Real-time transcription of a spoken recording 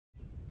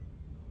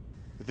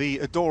The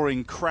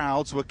adoring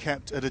crowds were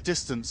kept at a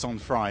distance on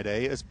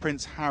Friday as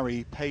Prince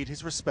Harry paid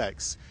his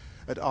respects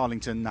at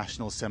Arlington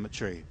National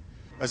Cemetery.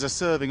 As a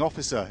serving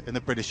officer in the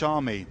British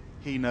Army,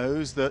 he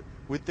knows that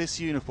with this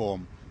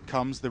uniform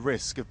comes the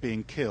risk of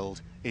being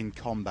killed in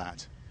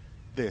combat.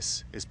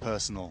 This is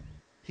personal.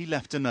 He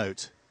left a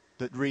note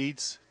that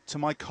reads, "To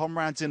my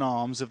comrades in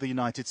arms of the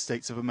United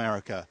States of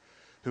America,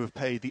 who have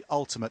paid the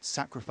ultimate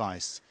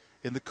sacrifice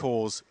in the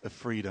cause of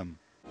freedom."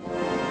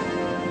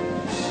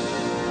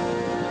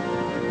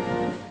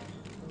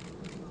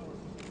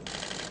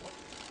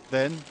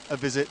 Then a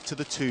visit to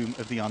the Tomb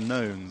of the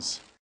Unknowns.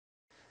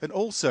 And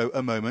also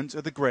a moment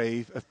at the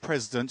grave of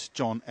President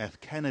John F.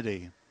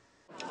 Kennedy.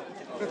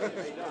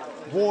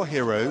 War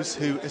heroes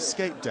who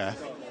escape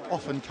death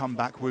often come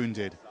back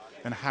wounded,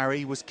 and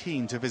Harry was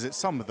keen to visit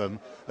some of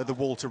them at the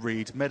Walter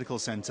Reed Medical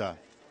Center.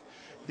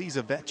 These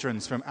are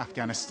veterans from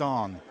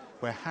Afghanistan,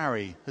 where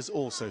Harry has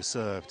also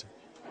served.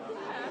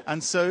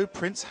 And so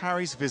Prince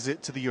Harry's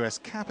visit to the US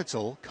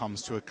Capitol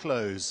comes to a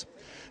close.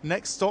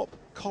 Next stop,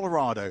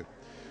 Colorado,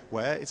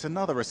 where it's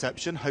another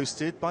reception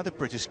hosted by the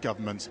British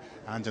government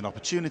and an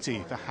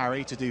opportunity for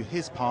Harry to do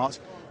his part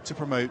to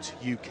promote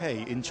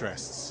UK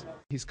interests.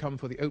 He's come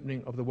for the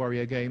opening of the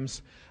Warrior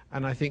Games,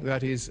 and I think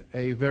that is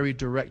a very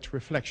direct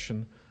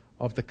reflection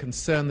of the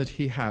concern that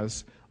he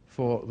has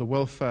for the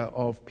welfare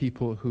of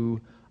people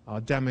who are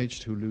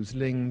damaged, who lose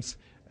limbs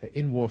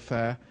in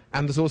warfare.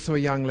 And there's also a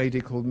young lady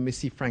called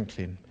Missy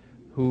Franklin,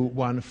 who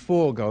won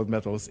 4 gold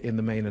medals in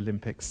the Main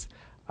Olympics.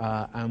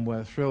 And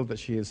we're thrilled that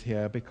she is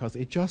here because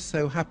it just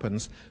so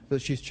happens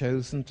that she's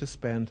chosen to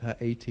spend her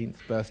 18th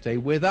birthday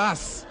with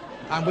us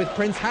and with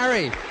Prince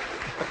Harry.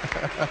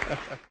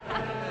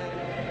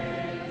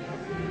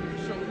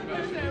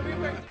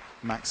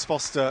 Max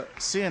Foster,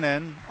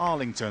 CNN,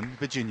 Arlington,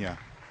 Virginia.